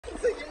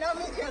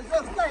ears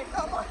just like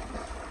that, man.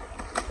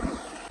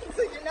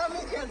 Singing on me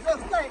ears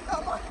just like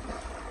that, man.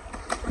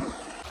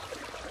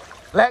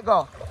 Let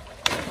go.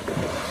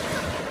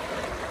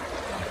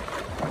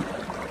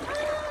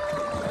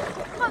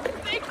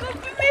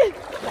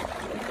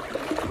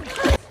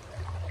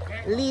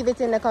 Leave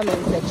it in the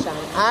comment section.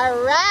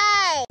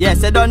 Alright!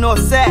 Yes, I don't know,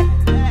 say.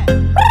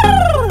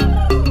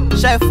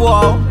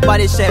 Chefwow,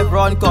 body chef,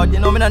 run cut. You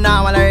know me no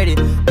normal already.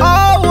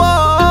 Oh, whoa!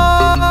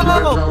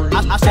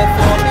 I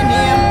Chefwow me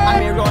name, and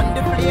me run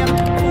the flame.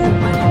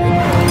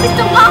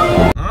 Mr.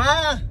 Wow!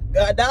 Ah,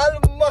 God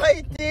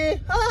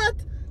almighty, hot.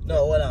 No,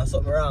 hold on,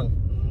 something wrong.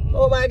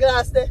 Oh, my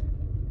glass there.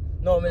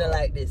 No, me not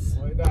like this.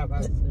 No, it dark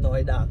as. No,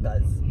 it dark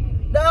as.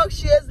 Dog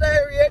shades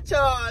like Ray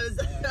Charles.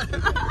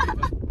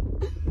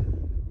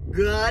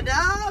 God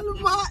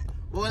almighty.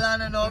 Hold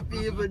on enough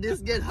people,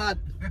 this get hot.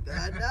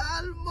 God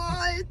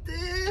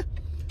almighty.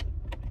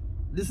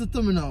 Listen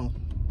to me now.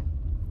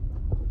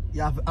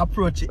 You have to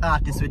approach the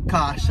artist with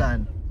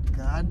caution.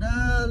 God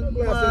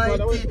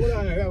almighty.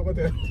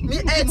 Me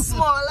head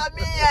small and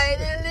me eye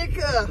the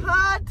liquor.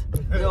 Hot.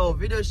 Yo,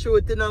 video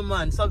shooting no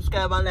man.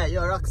 Subscribe and like.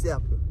 Yo, Roxy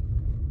Apple.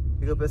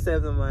 Pick up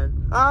yourself no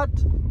man. Hot.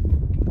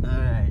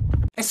 Alright.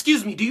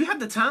 Excuse me, do you have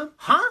the time?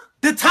 Huh?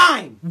 The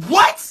time!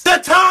 What? The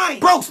time!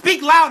 Bro,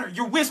 speak louder,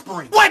 you're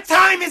whispering. What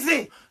time is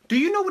it? Do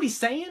you know what he's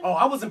saying? Oh,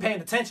 I wasn't paying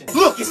attention.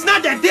 Look, it's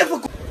not that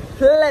difficult.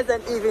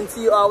 Pleasant evening to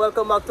you all.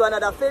 Welcome back to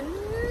another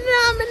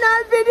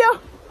phenomenal video.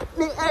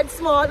 Me head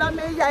small and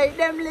me eye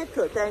them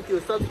little. Thank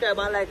you. Subscribe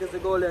and like is the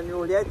golden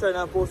rule. Yeah, turn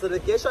on post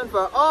notification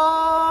for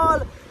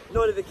all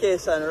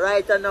notification.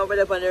 Right and now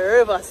we're up on the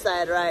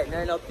riverside right now,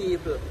 you know,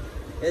 people.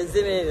 You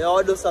see me?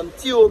 I'll do some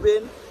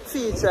tubing.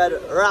 Featured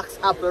Rox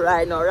Apple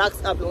right now.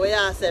 Rox Apple, what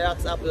you say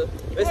Rox Apple?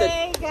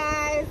 Hey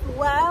guys,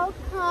 welcome.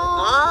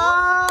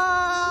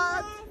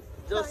 Ah,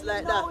 just so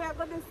like you know that.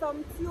 We're going to do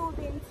some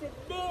tubing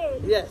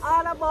today. Yes.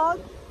 All about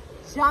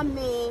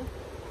Jamaica.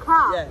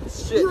 Yeah,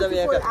 straight Beautiful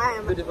Jamaica. I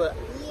am. Beautiful.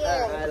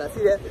 Yeah. Alright,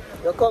 see there.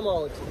 You come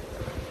out.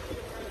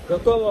 You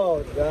come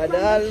out. God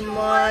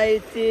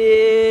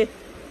almighty.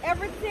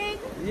 Everything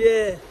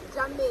Yeah.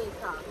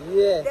 Jamaica.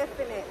 Yeah.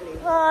 Definitely.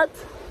 What?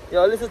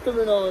 Yo, listen to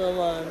me now, no,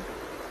 man.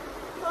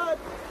 What?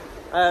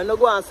 Now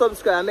go and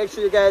subscribe. Make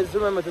sure you guys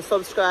remember to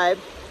subscribe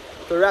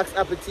to Rox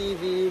Apple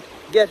TV.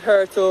 Get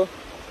her to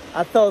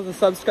 1,000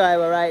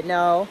 subscribers right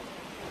now.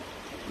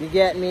 You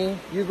get me?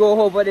 You go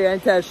over there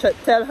and tell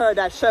her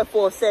that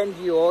Chefwow send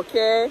you,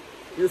 okay?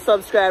 You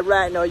subscribe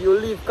right now. You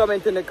leave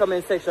comment in the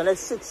comment section.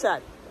 Let's chit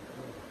chat.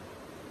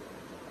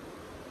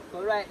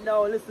 So right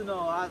now, listen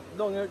now.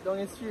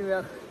 Don't stream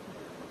here.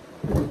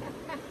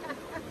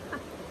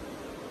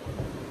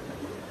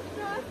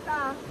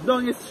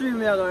 Don't stream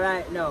here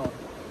right now.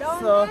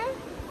 Don't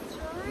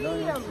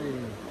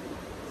stream.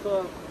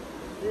 So,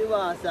 see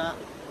what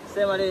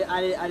say what the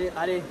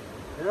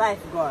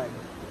lifeguard.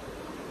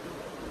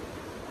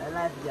 A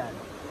lifeguard.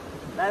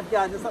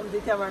 Lifeguard, do something to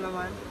the camera, no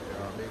man.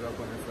 Yeah, big up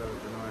on yourself,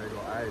 you know, you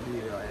go ID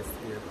or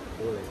escape,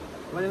 bullet.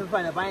 Where do you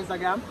find it? On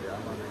Instagram? Yeah,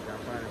 man, you can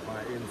find it on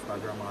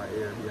Instagram or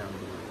Airbnb.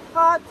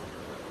 Hot.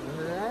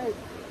 Alright.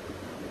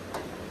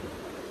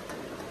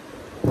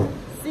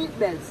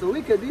 Seatbelt so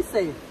we could be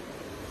safe.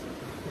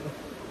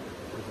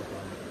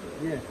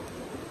 Yeah.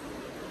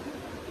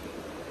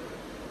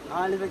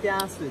 All if I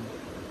can swim.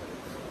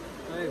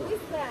 There you go.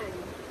 Listen,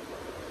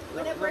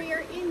 whenever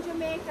you're in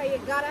Jamaica, you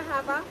gotta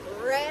have a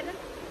red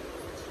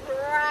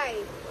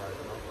stripe.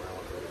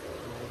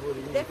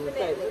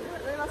 Definitely.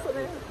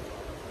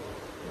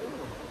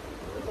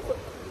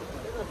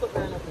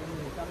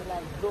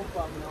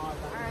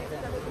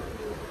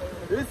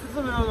 Listen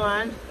to me,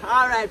 man.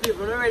 Alright,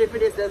 people, we're ready for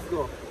this. Let's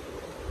go.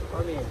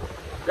 Come in.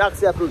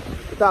 Roxy Apple,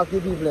 talk to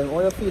the people. How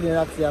are you feeling,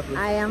 Roxy Apple?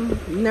 I am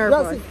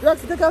nervous.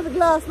 Roxy, take off the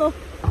glass now.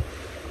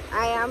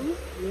 I am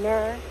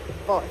nervous.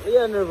 What are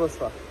you nervous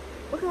for?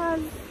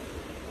 Because,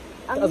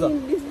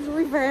 this is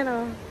river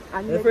now.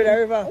 You're afraid of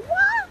river?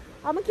 What?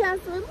 I'm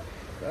can't swim.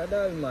 God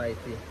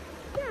almighty.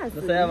 Can't Just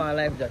swim. say I'm a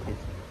life jacket.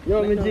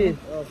 Yo, me G.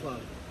 Oh,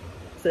 fam.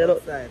 Say look.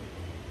 Outside.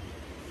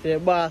 Say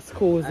boss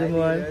cozy,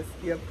 man.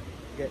 Escape,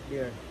 get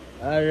there.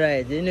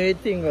 Alright, you know you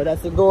think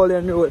that's the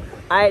golden rule.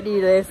 I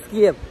did the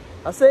escape.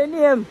 I say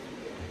name.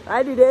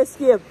 I did the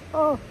escape.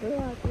 Oh,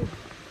 yeah.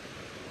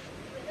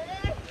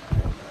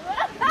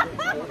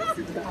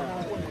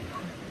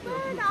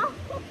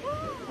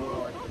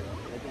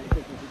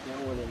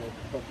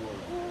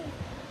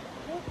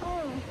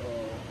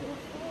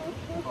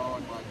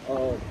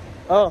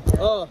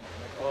 Oh.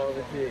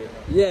 Okay.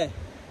 Yeah.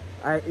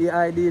 I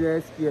did the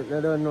escape.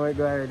 I don't know it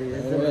already.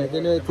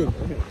 You know you think.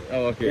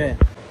 Oh, okay. Yeah.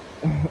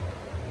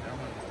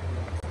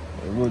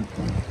 Good.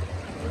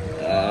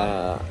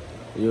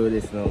 You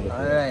listen now.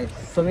 Alright.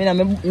 So me na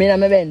my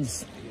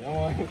Benz.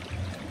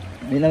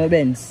 Me na my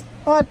Benz.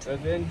 What?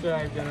 Then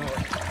try, you know.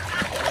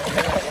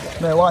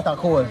 My water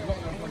cold.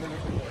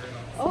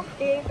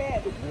 Okay,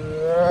 babe.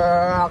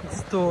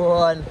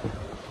 Rockstone.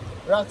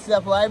 Roxy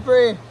Apple, I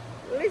pray.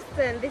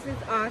 Listen, this is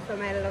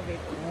awesome. I love it.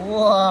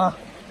 Wow.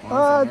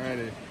 What?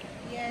 Ready?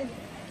 Yes.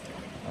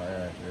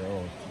 Alright, we're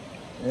out.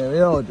 Yeah, we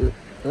out.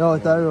 We're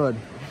out the road.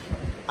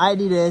 I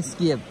did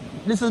escape.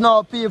 This is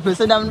now people,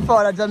 so down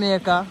further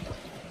Jamaica.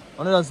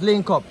 And just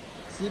link up.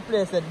 See the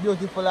place is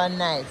beautiful and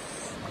nice.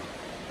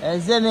 You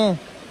see me?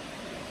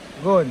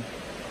 Good.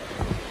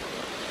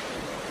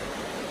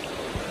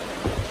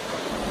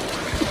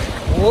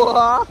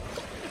 Whoa!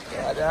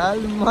 God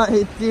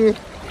almighty.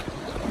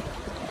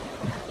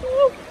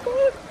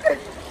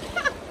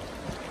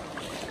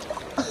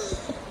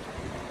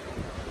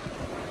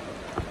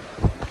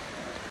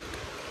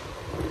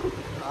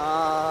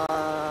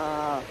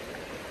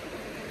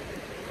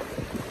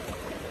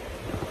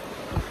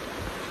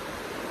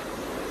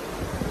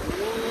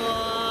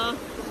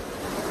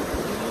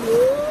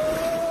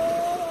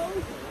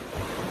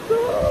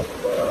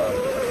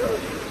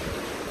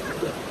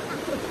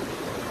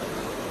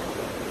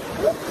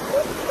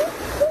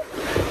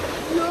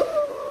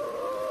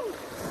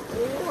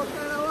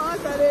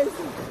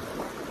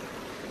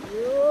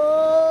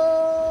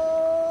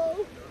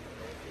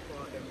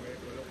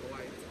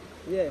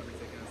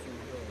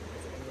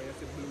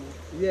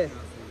 Yeah.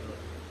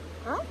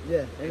 Huh?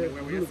 Yeah.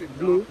 Anyway, when you see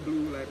blue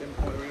like them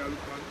color when you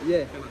look on, yeah.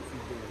 you cannot see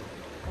gold.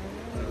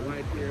 The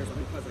white hairs are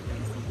because I can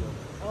see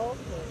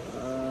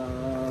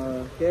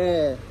gold.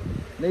 Okay.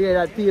 You hear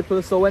that,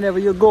 people? So whenever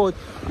you go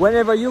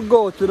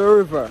to the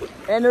river,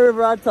 any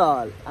river at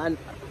all, and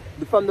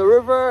from the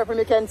river, when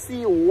you can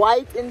see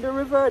white in the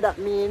river, that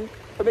means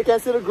when you can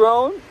see the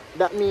ground,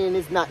 that means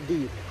it's not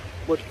deep.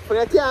 But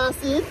when you can't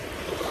see it,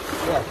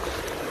 yeah.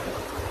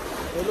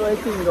 You know what I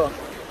think though?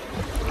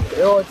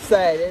 The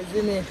outside, you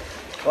see me?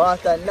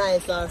 Water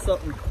nice and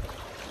something.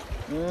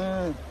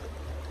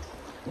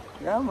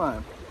 Yeah,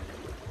 man.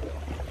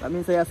 That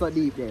means you're so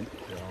deep then.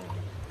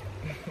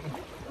 Yeah.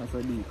 That's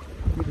so deep.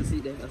 You can see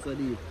it then, that's so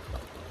deep.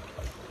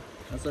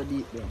 That's so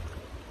deep then.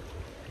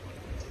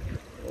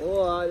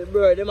 Oh, the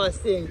bird, they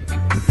must sing.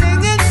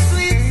 Singing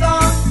sweet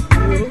songs.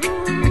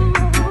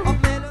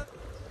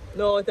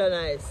 No, it's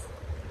nice.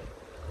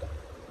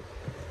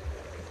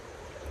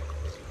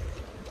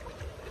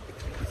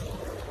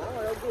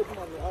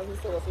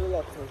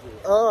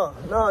 Oh,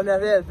 no, I'm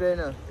not helping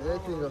now.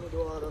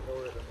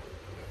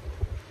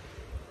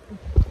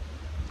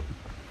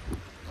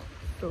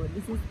 So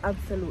this is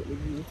absolutely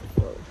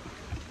beautiful.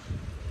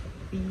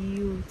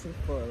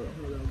 Beautiful.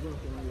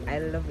 I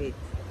love it.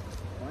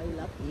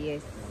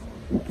 Yes.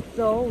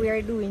 So we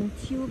are doing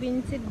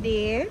tubing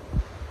today.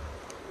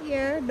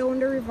 Yeah, down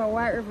the river,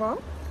 White River.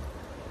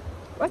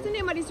 What's the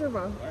name of this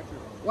river?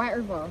 White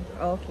River.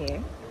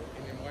 Okay.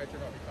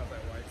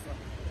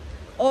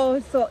 Oh,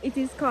 so it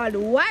is called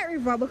White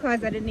River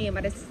because of the name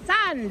of the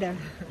sand.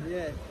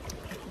 Yes.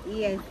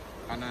 Yes.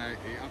 And it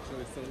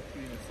actually so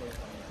clean, it's so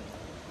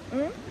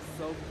fun. It's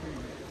so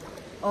clean.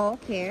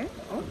 Okay,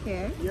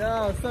 okay.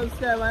 Yo,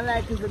 subscribe and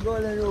like is the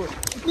golden rule.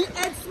 The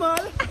head small,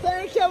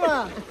 thank you,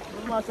 man.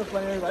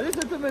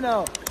 Listen to me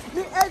now.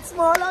 The head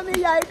small and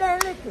me eye then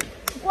little.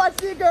 Watch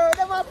the girl,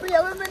 them a play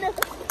with me.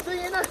 So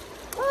you know.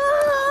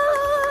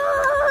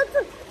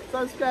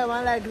 Subscribe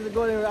and like is the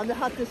golden rule. I'm the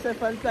hottest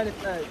chef on planet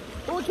Earth.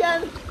 Who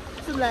can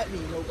swim like me?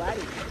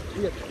 Nobody.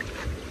 Yep.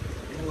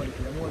 I'm going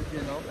to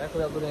now. I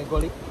could have gone in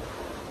gully.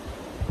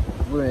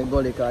 Go in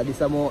gully because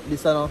this is no.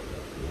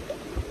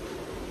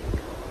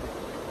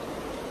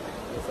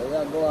 So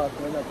yeah, go out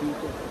when the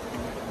people.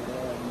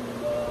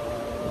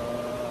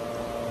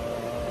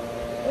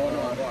 Oh no,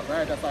 go out.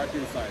 Right, that's our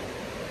kill side.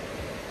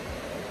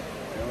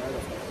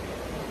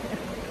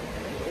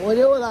 What do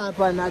you want to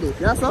find this?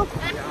 Yes, sir?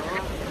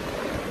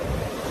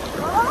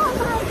 Oh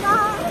my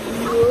God!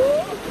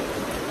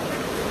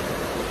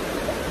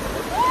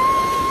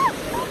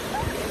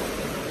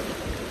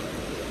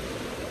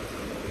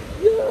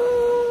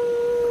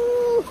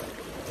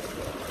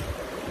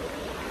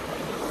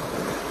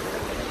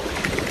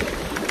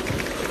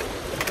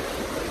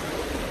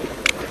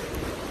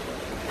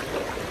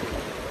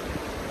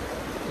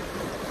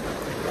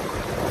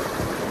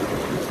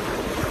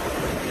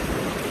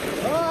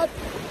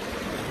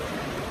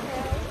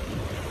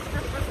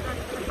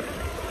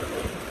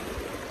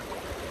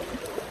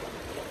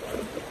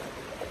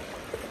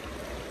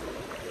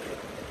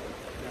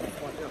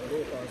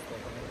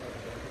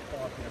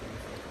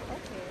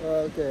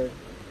 Okay.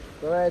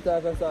 So right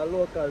off it's a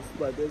local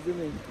spot, you see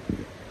me?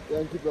 You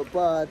can keep a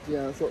party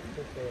and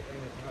something.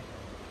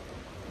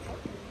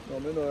 No, I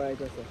know right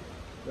there, sir.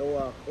 You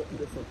walk up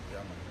this up.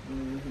 Yeah,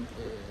 man.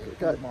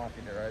 It's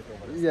marking it right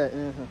over there.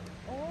 Yeah,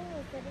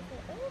 Oh, so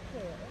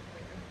okay.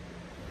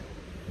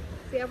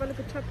 See, I have a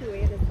little choppy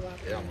way this walk.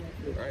 Yeah,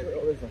 right.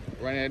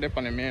 When you're up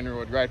on the main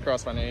road, right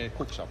across from the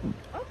cook shop.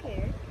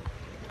 Okay.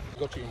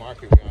 Go to the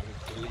market, we want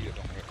to lead it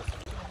on here.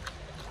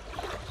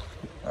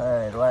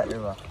 Alright, White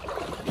River.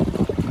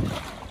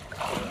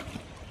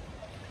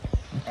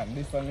 And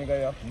this one nigga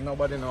here,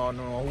 nobody know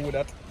who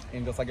that,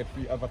 and just I get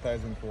free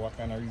advertising for what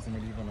kind of reason we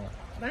even know.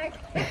 Mike?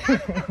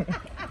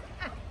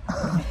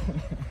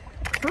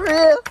 For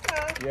real?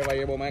 You ever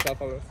hear about Michael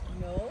Fowles?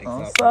 No.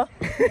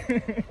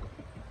 Exactly.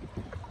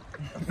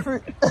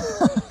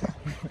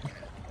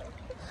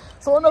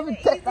 So one of you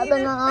take that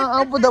thing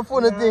and put the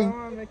phone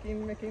thing.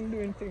 making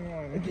doing thing,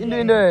 man.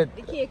 Doing dirt.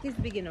 The cake is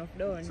big enough,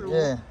 don't you?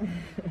 Yeah.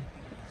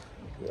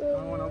 I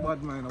don't want a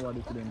bad mind about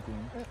this thing.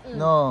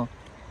 No.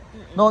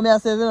 No, me I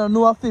say we don't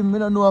know a film, we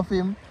don't know a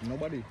film.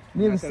 Nobody.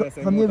 Maybe so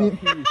maybe. when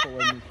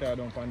we tear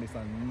down from this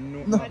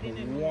and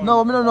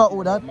No, we don't know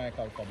who that.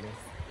 Michael Fables.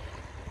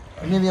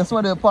 Maybe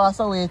somebody will pass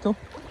away too.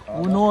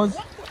 Who knows?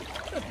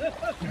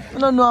 I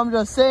don't know, I'm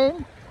just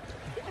saying.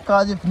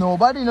 Because if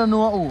nobody don't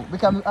know who,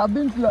 because I've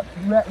been to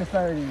like this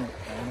already.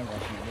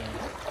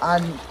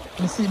 And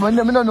you see, when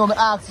they don't know,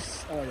 I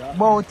ask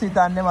about it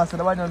and them I say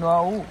nobody don't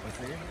know who.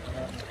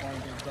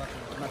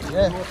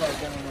 Yeah.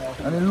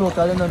 And the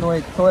local they don't know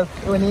it. So if,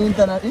 when the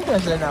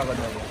international not going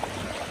to know it.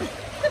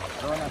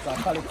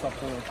 Calypso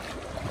Cove.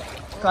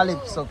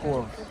 Calypso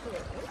Cove.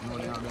 No,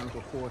 they have them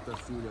to port to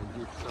see the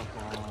gift shop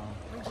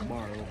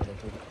bar over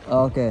there.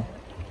 Okay.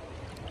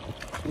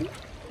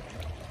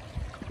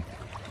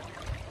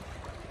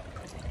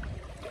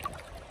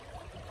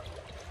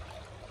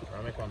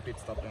 I'll make one pit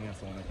stop in here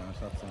so I can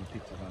shot some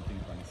pictures and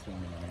things on the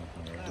swimming and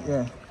everything.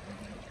 Yeah.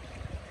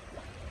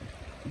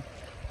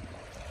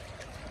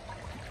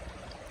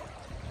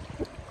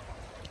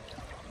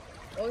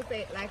 Oh,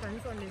 say like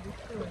on Sunday this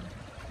soon.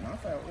 No,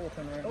 say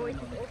open right now. Oh, it's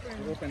open.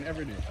 It's open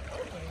every day.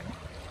 Okay.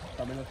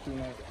 Probably just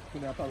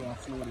today probably want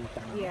to slow this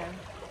down. Yeah.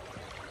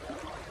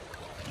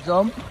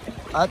 Jump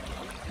at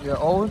your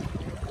own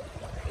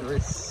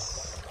risk.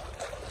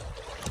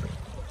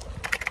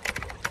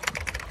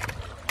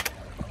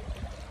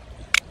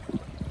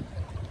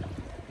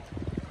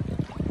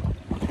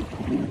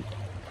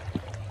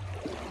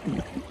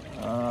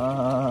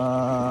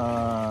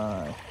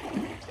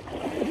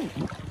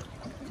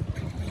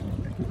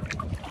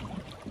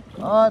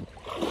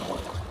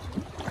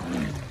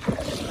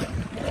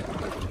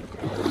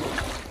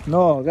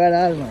 No, God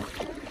Almighty.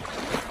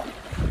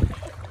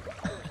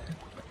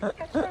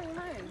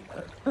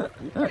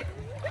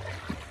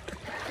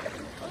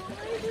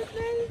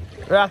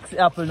 Roxy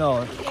Apple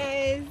now.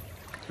 Yes.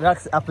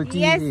 Roxy Apple TV.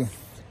 Yes,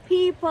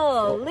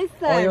 people,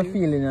 listen. How you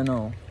feeling you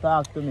know?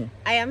 Talk to me.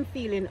 I am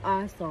feeling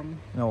awesome.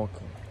 No,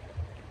 okay.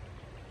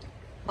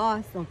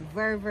 Awesome.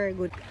 Very, very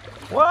good.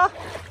 What?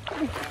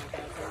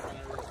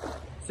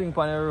 Sing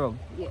on the room.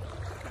 Yeah.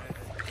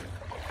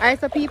 Alright,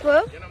 so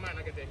people.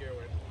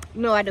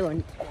 No, I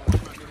don't.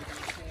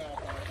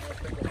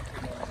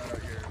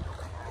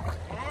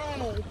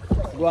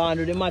 Go on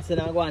do the maths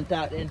and go and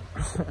talk then.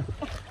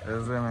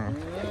 You see me?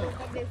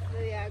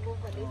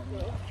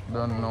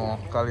 Don't know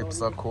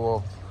Calypso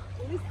Cove.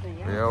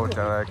 We out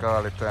there like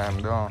all the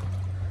time, don't.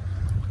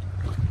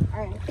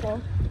 Alright,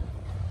 so.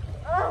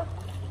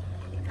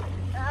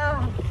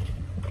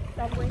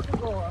 Somewhere to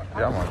go.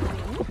 Yeah, man.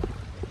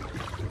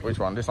 Which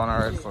one? This one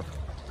or else? I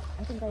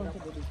think I want to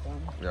do this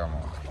one. Yeah,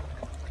 man.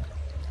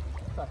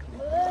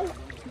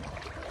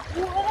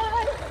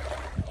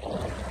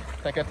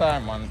 Take your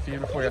time, man. Feel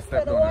before you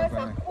step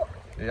down.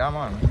 Yeah,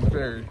 man.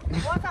 Very.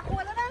 Water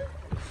cooler then?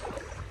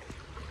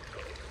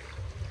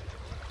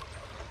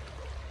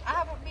 I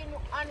haven't been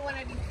on one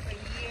of these for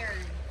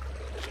years.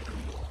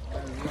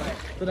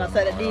 So that's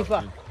the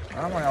deeper.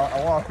 I'm a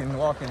walking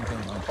thing,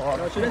 man.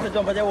 No, she doesn't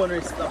jump at your own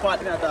risk. The part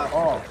in that.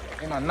 Oh,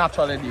 you know,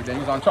 naturally deep. They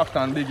use on tractor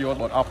and dig you out,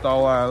 but after a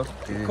while,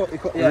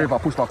 the river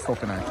push back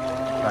stuff in it.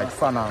 Like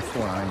sand and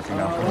stone and anything.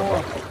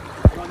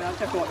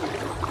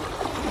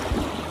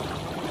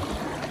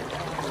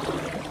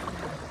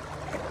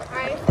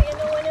 Alright, so you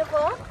know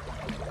whenever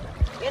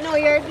you know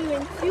you're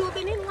doing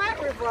tubing in White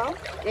River,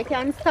 you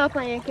can stop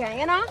and you can,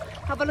 you know,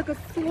 have a little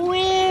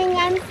swing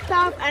and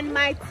stop, and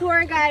my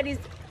tour guide is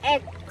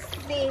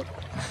excellent.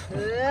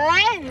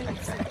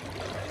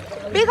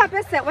 Big up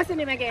yourself, what's your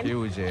name again?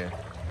 UJ.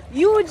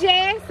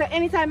 UJ, so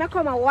anytime I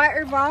come to White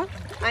River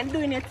and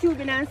doing your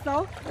tubing and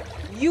stuff,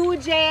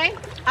 UJ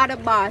are the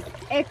boss.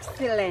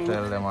 Excellent.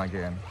 Tell them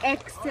again.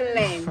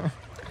 Excellent.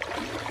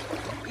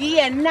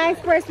 Yeah, nice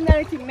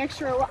personality. Make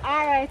sure we're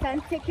alright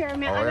and take care of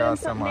me. Oh, yeah,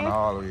 someone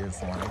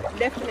always, man.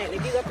 Definitely,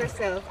 big up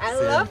yourself. I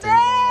Same love thing, it.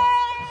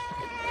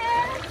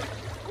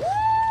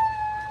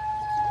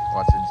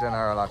 Watch the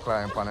general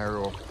climb on the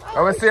roof. I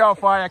will see how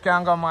far you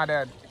can go, my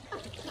dad.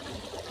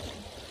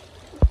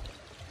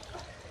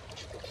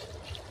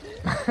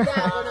 Yeah,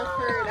 I'm gonna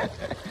further.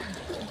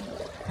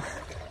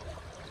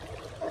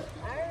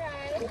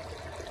 Alright.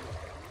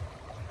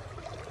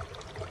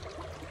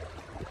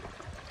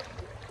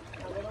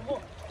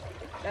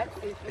 That's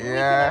it.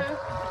 Yeah.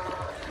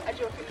 I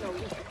joke it now.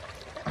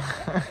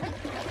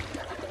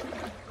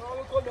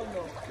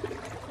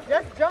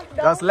 Just jump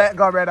down. Just let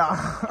go, brother.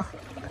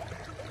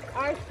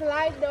 Or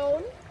slide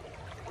down.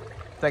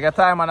 Take your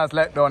time and just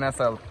let down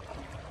yourself.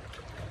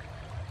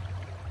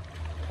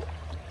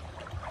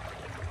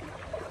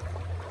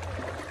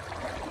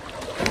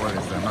 What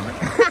is that, man?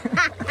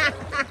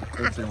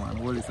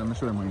 What is that? I'm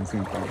sure I'm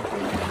seeing.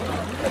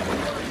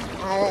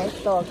 Alright,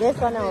 so guess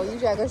what now? You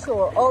just gonna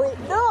show how it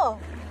do.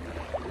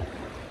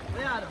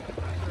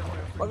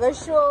 I'm gonna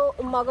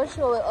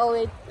show it how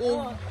it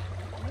is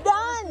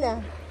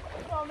done.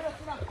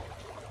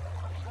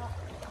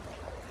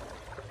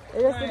 It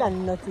just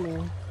done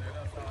nothing.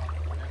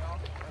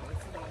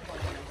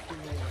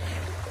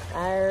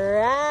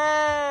 Alright.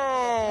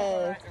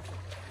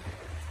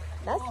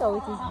 That's how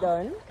it is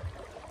done.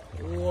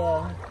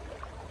 Yeah.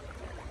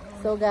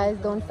 So guys,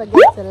 don't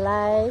forget to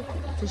like,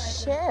 to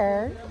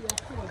share,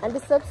 and to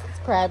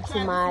subscribe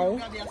to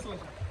my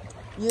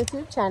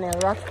YouTube channel,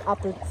 Rock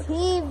Apple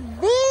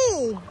TV.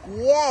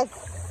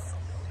 Yes.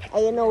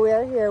 And you know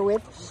we're here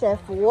with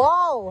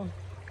Chefwow.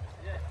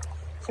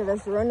 So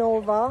just run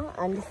over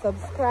and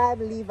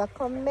subscribe, leave a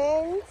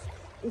comment.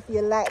 If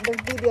you like the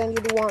video and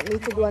you want me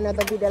to do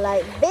another video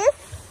like this,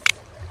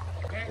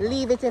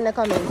 leave it in the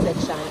comment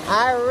section.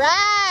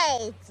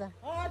 Alright.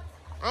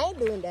 I ain't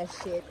doing that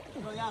shit.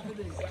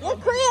 You're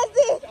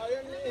crazy.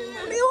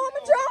 You want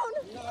me drown?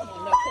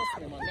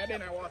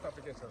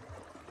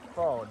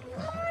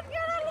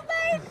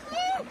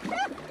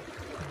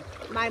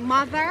 My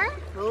mother,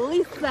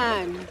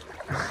 listen.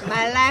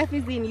 My life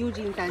is in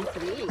Eugene,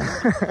 today.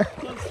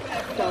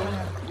 So,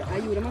 are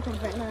you the mother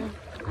right now?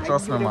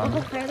 Trust me, man.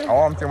 I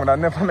want him, but I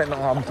never met no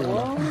harm to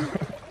him.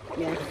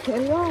 Yeah,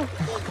 tell you.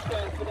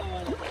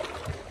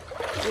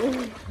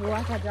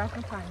 What a drop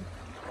of fun.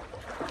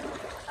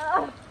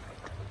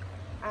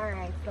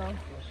 Alright, so.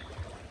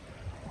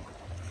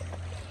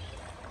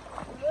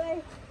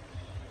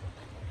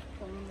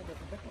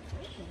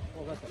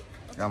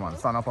 Yeah, man.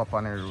 Stand up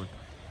on the road.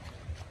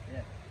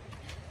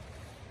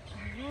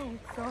 Alright,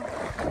 so.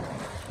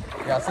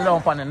 Yeah, sit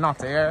down on the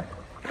nut, yeah?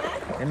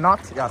 The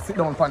nut? Yeah, sit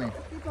down on it.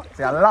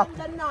 See a lot.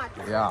 The nut.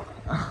 Yeah.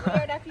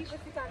 Where that people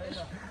sit on the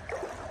nut.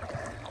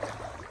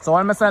 So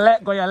when I say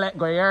let go, you let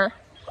go here.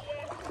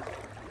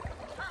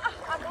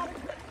 I got to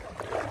put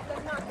the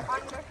nut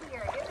under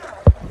here, you know.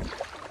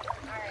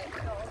 Alright,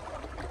 so.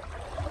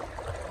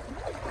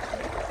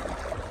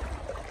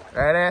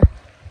 Ready?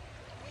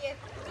 Yes,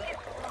 yes.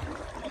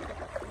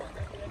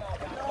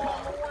 No,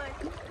 one.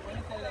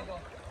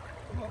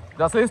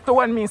 Just listen to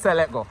when me say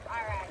let go.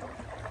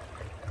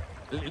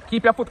 Alright.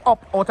 Keep your foot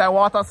up out of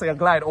water so you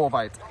glide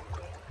over it.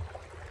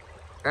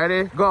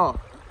 Ready? Go.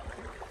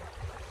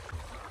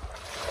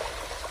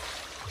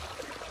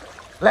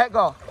 Let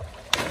go.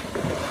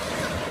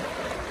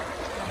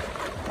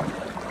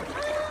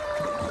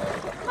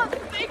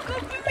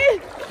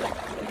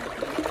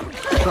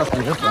 Trust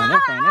me, you're fine,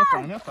 you're fine, you're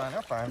fine, you're fine,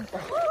 you're fine.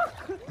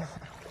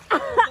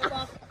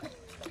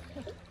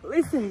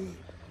 Listen,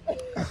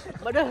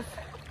 but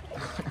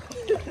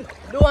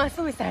do a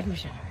suicide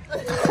mission.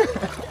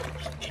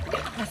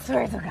 I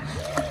swear to God.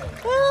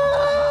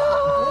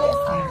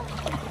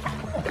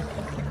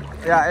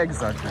 Yeah,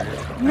 exactly.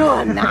 No,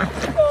 I'm not.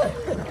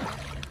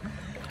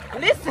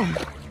 Listen.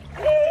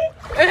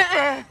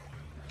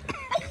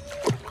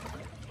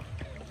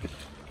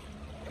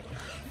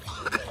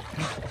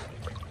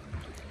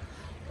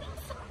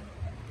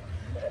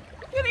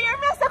 You hear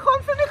me?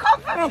 Come for me,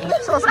 come for me.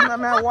 Trust me,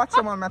 man, watch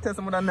him, man. I tell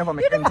someone that never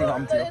make anything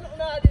happen to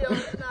you.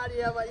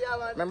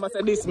 Remember, I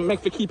said this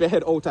make you keep your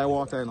head out of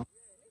water, you know.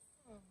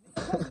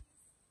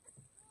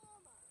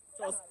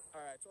 Trust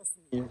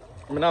me.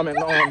 I'm not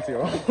making no harm to you.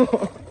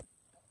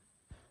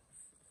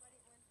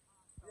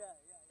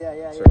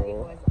 Yeah.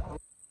 Sure.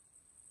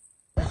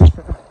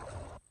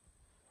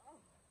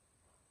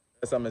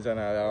 Yes, I'm a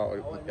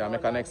general. Yeah,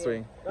 make a next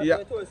swing.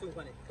 Yeah.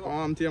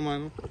 Come to you,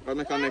 man. I'll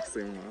make a next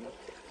swing, man.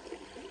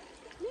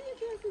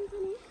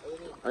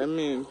 I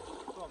mean,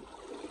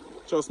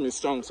 trust me,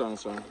 strong.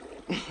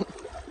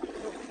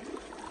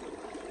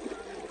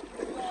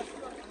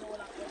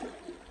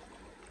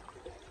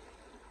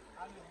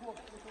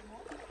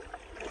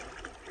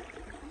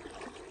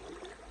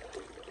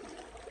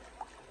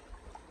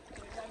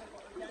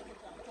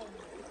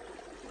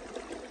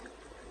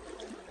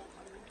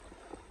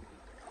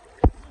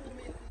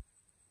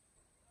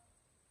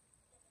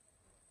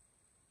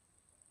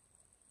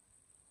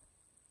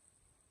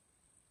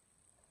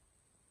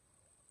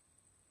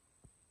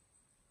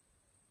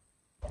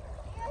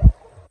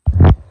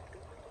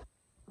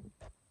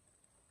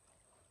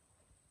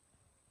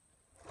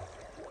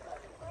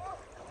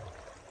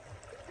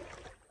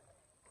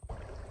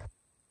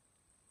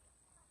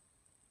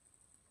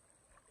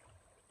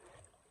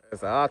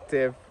 It's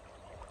active.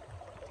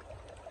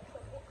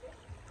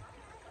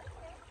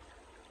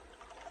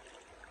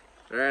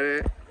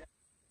 Ready,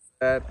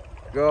 set,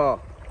 go.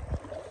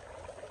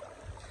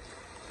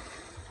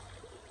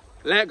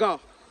 Let go.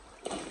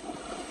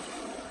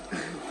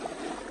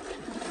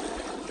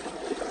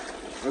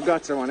 I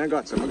got you, man. I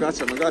got you.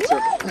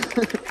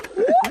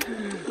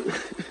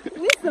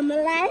 Listen, my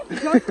life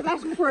just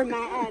flash before my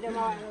head.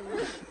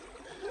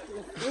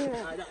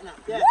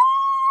 Yeah.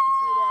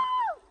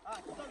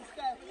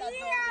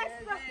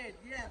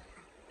 Yes,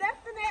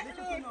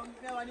 definitely.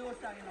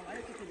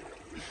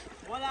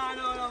 Hold on,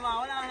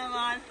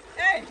 man.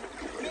 Hey,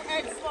 me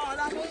head small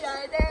and me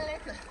eye there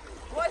little.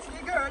 Watch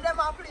the girl, them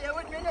a play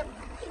with me.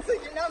 So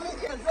you know me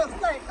ears just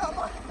like, come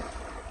on.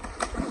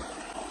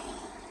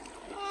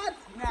 What?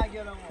 Nah,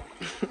 get no more.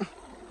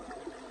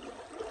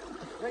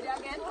 Ready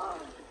again?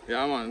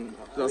 Yeah, man.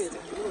 Just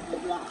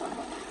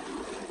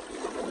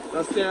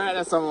stay right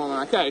there somewhere, man.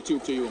 I carry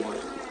tube to you, man.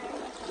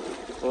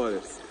 Oh,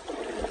 this.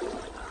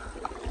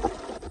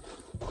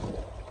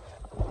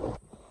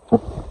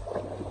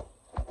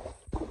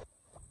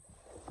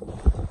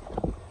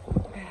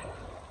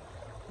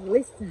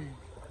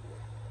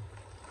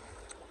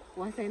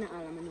 What's in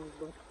all of my nose,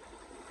 but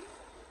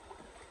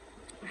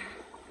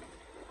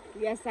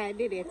yes, I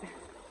did it.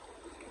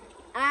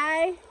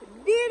 I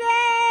did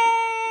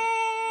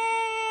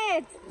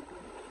it!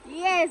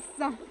 Yes,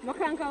 I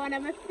conquer one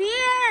of my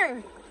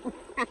fear.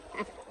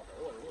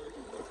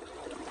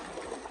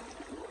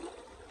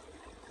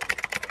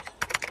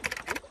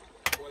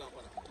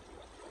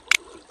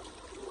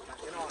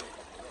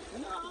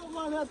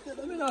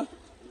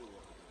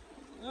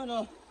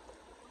 No.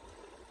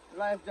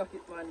 Life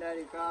jacket, man,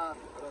 daddy, car.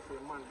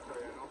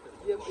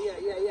 Yeah.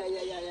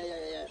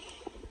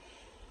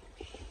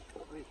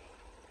 Wait.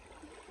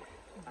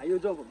 You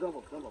jump up.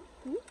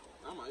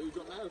 You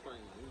jump now,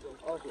 fine. You jump.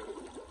 Okay.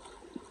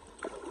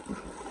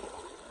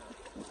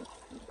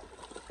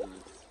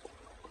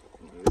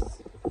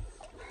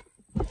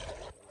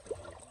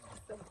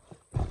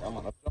 Come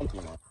on, jump,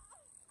 man.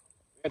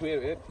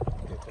 Wait.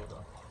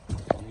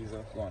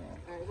 Jesus, go on.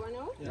 Alright, go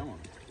now? Yeah, man.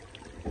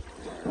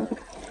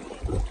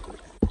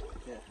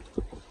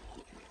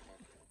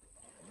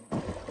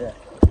 Yeah.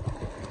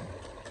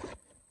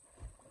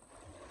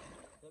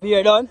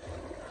 Beer done?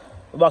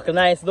 Back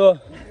nice though.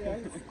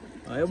 Yes.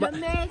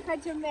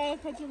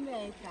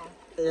 Jamaica.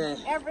 Yeah.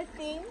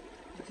 Everything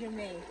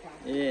Jamaica.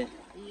 Yeah.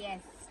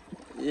 Yes.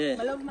 Yeah.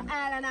 I love my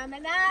island and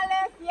I'm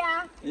left,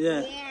 yeah.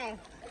 Yeah. Yes.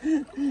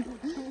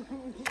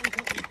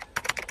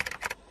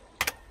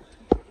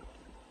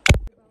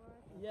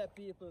 Yeah,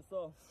 people,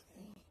 so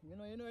you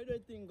know the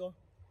thing go.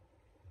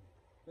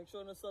 Make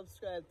sure to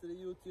subscribe to the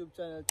YouTube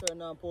channel,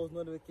 turn on post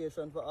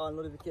notification for all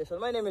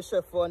notifications. My name is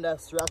Chefwow and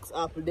that's Rocks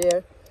Apple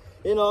there.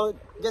 You know,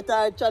 get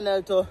our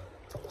channel to I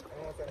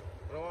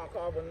don't want to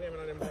carve a name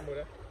in the bamboo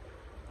there.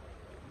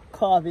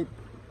 carve it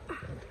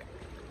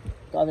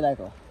like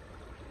that.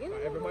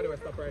 Everybody will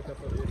stop right there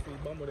so you see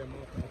bamboo them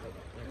off.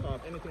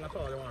 Carve anything at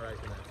all they want right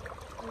there.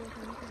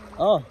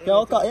 Oh,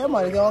 yeah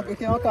man, you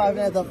can carve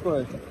it of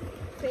course.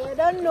 So you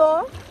don't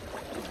know,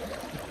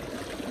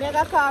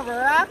 mega carve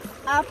rocks,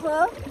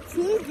 apple,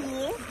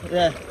 TV,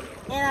 Yeah.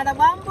 and the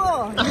bamboo.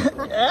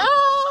 Yeah.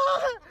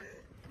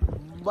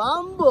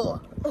 Bamboo.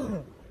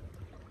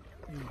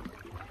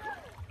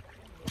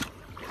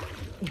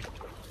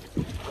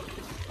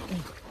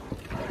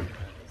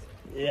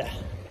 Yeah.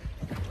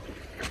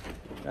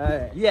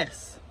 Alright,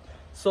 yes.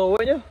 So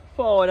when you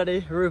forward at the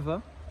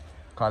river,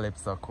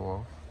 Calypso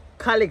Cove.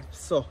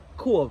 Calypso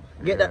Cove.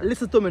 Get that,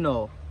 listen to me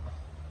now.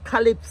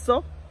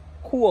 Calypso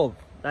Cove.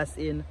 That's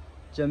in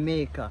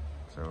Jamaica.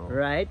 True.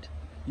 Right?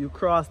 You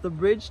cross the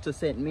bridge to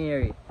St.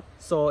 Mary.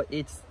 So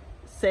it's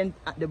sent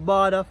at the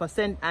border for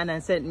St. Anne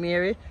and St.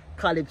 Mary,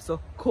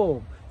 Calypso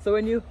Cove. So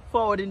when you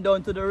forwarding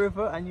down to the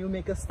river and you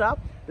make a stop,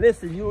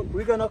 listen,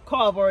 we're gonna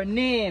carve our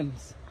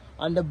names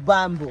on the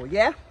bamboo,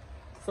 yeah?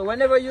 So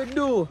whenever you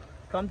do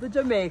come to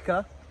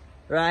Jamaica,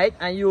 right,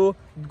 and you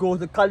go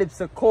to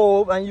Calypso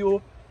Cove and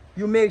you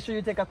make sure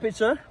you take a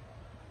picture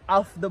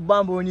of the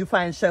bamboo when you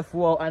find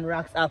Chefwow and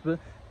Rocks Apple,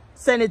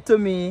 send it to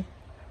me,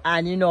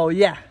 and you know,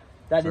 yeah,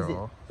 that is it.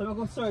 So we're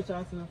gonna search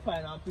and see if we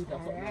find and pick up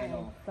something right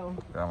now. So,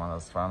 Yeah, man,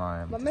 that's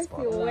fine. but me see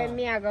when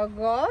me I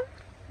go,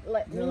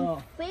 let me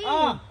see.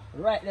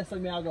 Right, that's where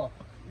me I go.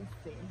 Let's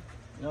see.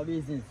 No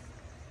business.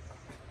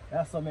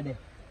 That's what me do.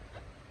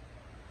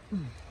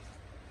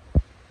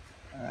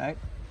 Alright,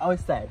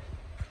 outside.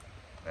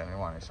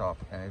 Anyone in shop,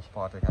 any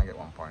party can get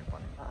 1 point for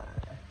me.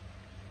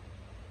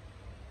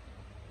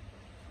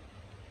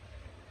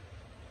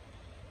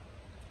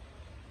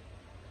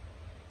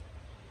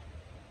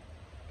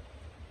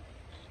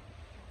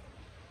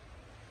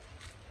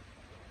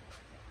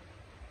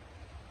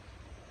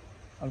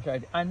 I'm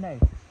trying to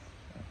nice.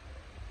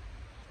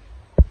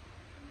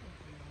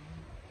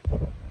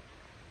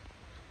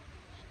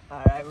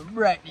 Alright, we're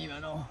bright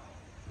even now.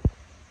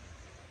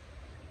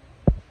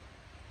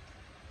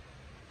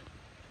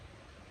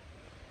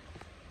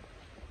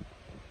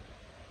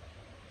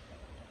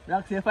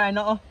 Rox, you find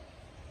nothing?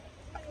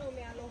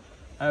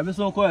 Alright, I'm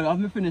so cold.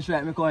 I've finished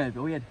right, I'm going to help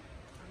you. Wait.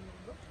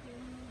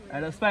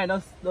 Alright, that's fine.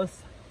 That's...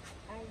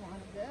 I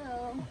want to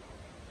go.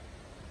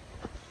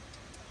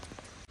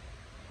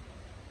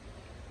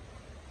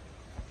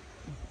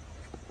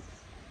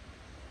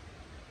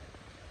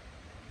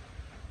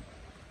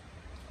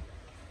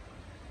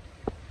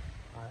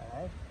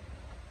 Alright.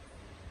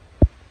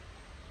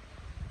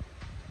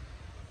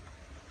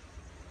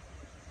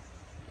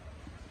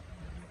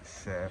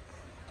 Chef.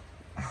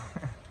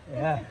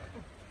 Yeah.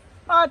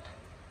 What?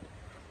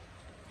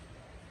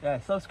 Yeah,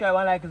 subscribe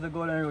and like is the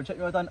golden rule. Check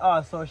me out on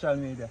all social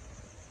media.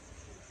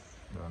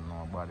 Don't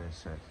know about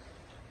this chef.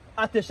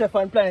 At the chef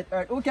on planet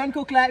Earth. Who can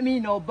cook like me?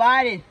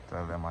 Nobody.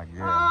 Tell them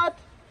again. What?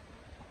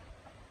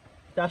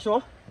 That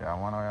show? Yeah,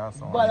 man, I have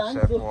some Balance.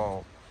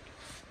 Chefwow.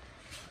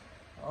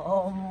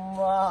 Oh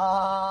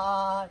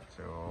man.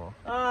 True.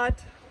 What?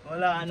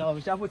 Hold on now,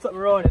 we should put something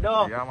around it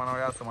though. Yeah, man, I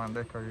have some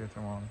decorating,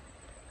 man.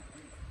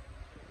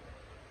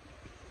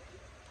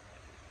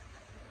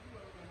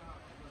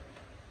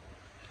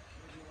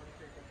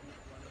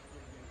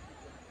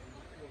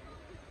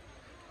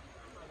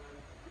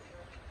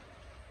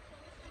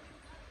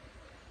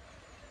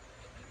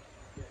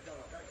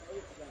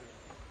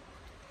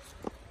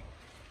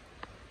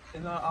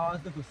 know, I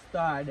want to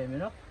star them, you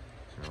know?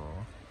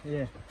 Sure.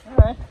 Yeah.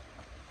 Alright.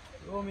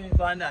 Go me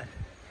find that.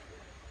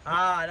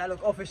 Ah, that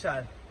look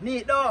official.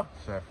 Neat though.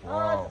 Chef, Ah,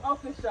 wow. it's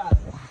official.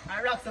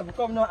 And Roxy,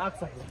 come now,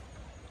 ask us.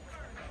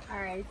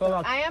 Alright, Come so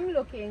on. I am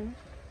looking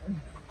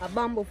a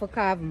bamboo for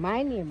carve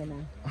my name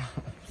now.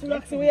 So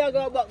Roxy, where you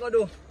go back go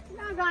do?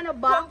 Not gonna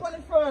back. Come on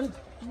the front.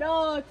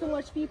 No, too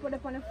much people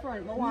up on the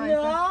front. But why?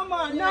 No,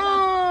 man.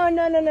 No,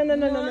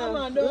 No,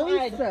 man, don't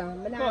hide.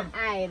 Listen, but not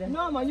hide.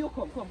 No, man, you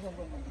come.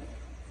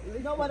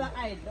 Nobody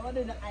hide.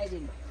 Nobody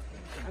hiding.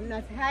 I'm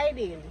not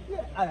hiding.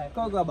 Yeah. Alright,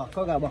 come go back.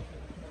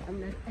 I'm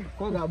not.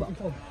 Come go back.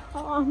 Come.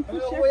 Oh, I'm Where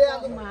pushing you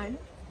up, go? man.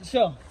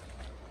 Sure.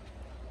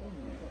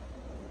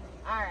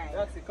 Alright.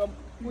 Roxy, come.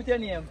 Put your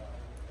name.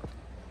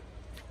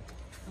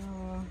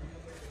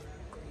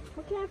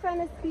 We can't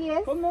find a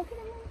space. Come now.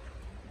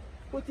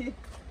 Put it.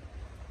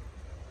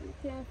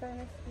 We can't find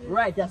a space.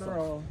 Right, yes,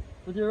 bro.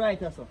 Put it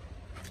right, yes, sir.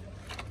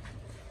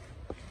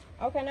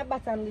 How can the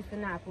bottom list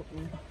not put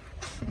me?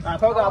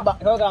 Go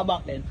go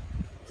back then.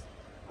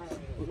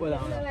 Hold I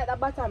on. don't like the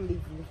bottom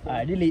list.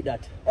 Alright, delete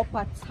that.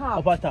 Upper top.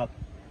 Upper top.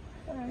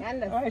 You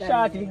understand? Alright,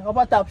 Shorty.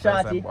 Upper top,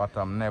 Shorty.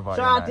 Bottom never.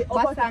 Shorty, you know.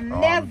 upper top. Bottom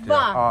never,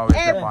 Always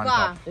step on ever.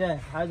 top. Yeah,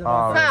 how's the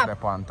Always bottom?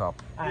 step on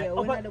top. Alright, Yeah,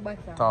 we're not upper the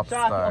bottom. Top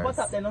Shorty, upper stars.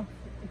 top then, no?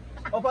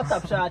 Upper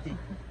top, Shorty.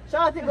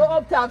 Shorty, go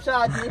up top,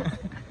 Shorty.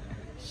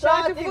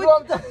 Shorty, go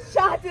up top.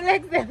 Shorty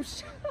legs them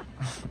short.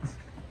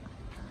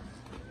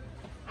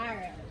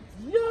 Alright.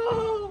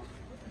 Yo!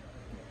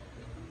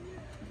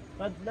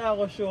 That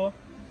go show.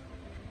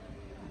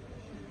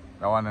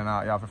 That one, you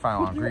have to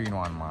find one green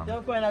one, man.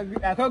 Don't find a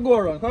green. Can go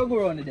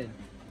around it then.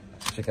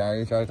 She can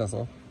reach out as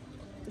well.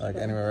 Like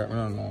anywhere, I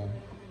don't know.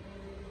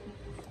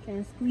 Can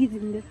you squeeze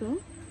in this one?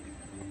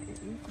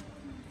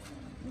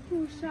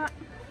 Too short.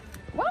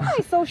 Why am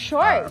I so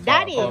short?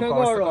 Daddy!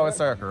 Go a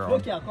circle around.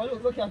 Look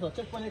here, so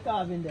check for the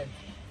carving then.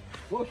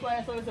 Go for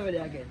your service over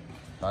there again.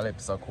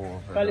 Calypso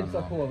Cove.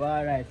 Calypso Cove,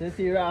 alright. So you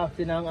see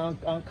rafting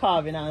and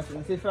carving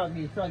and see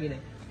froggy there.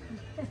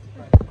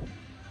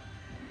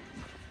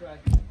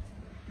 Froggy.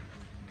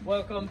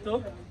 Welcome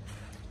to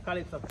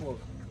Calypso Cove.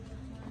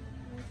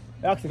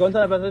 Actually, go to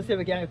the person see if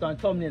we can get on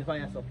thumbnail for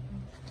yourself.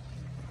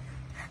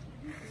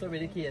 So be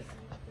the case.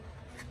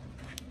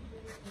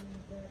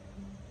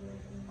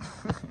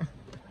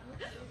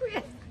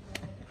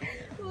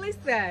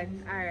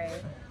 Listen,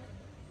 alright.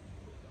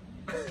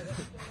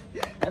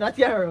 And that's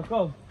your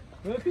come.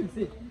 We'll fix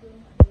it.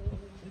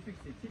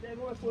 See there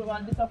go full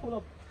one, this a full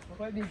up. Look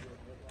how big.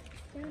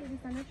 Can you do this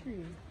on a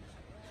tree?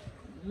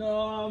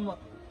 No,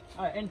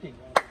 alright, anything.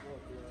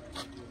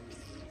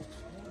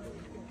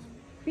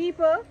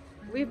 People,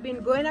 we've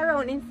been going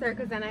around in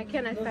circles and I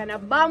cannot find a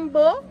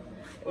bamboo.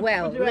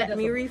 Well, let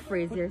me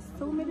rephrase. There's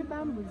so many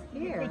bamboos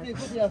here.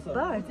 But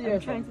I'm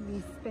trying to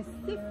be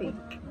specific.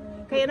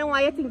 Because you know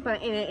why you think for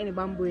any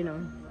bamboo, you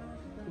know?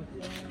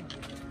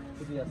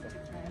 Put it yourself.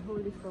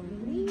 Hold it for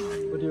me.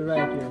 Put it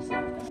right here,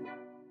 sir.